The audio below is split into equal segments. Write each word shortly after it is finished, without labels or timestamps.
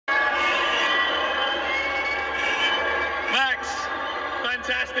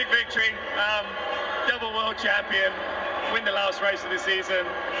Fantastic victory, double world champion, win the last race of the season.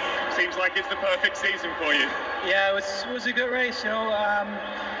 Seems like it's the perfect season for you. Yeah, it was a good race, you know.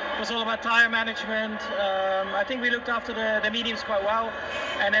 It was all about tyre management. I think we looked after the mediums quite well,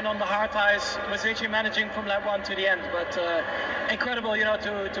 and then on the hard tyres was literally managing from lap 1 to the end. But incredible, you know,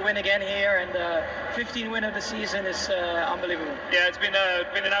 to win again here, and 15 win of the season is unbelievable. Yeah, it's been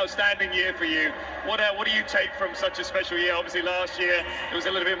an outstanding year for you. What do you take from such a special year? Obviously last year it was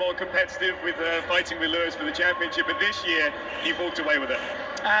a little bit more competitive with fighting with Lewis for the championship, but this year you've walked away with it.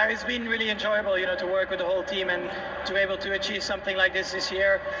 It's been really enjoyable, you know, to work with the whole team and to be able to achieve something like this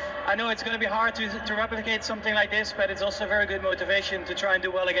year. I know it's going to be hard to replicate something like this, but it's also very good motivation to try and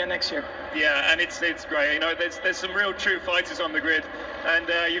do well again next year. Yeah, and it's great. You know, there's some real true fighters on the grid,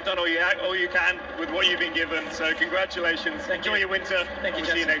 and you've done all you can with what you've been given. So congratulations. Thank Enjoy you. your winter. Thank you,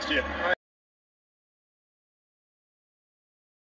 We'll see you next year.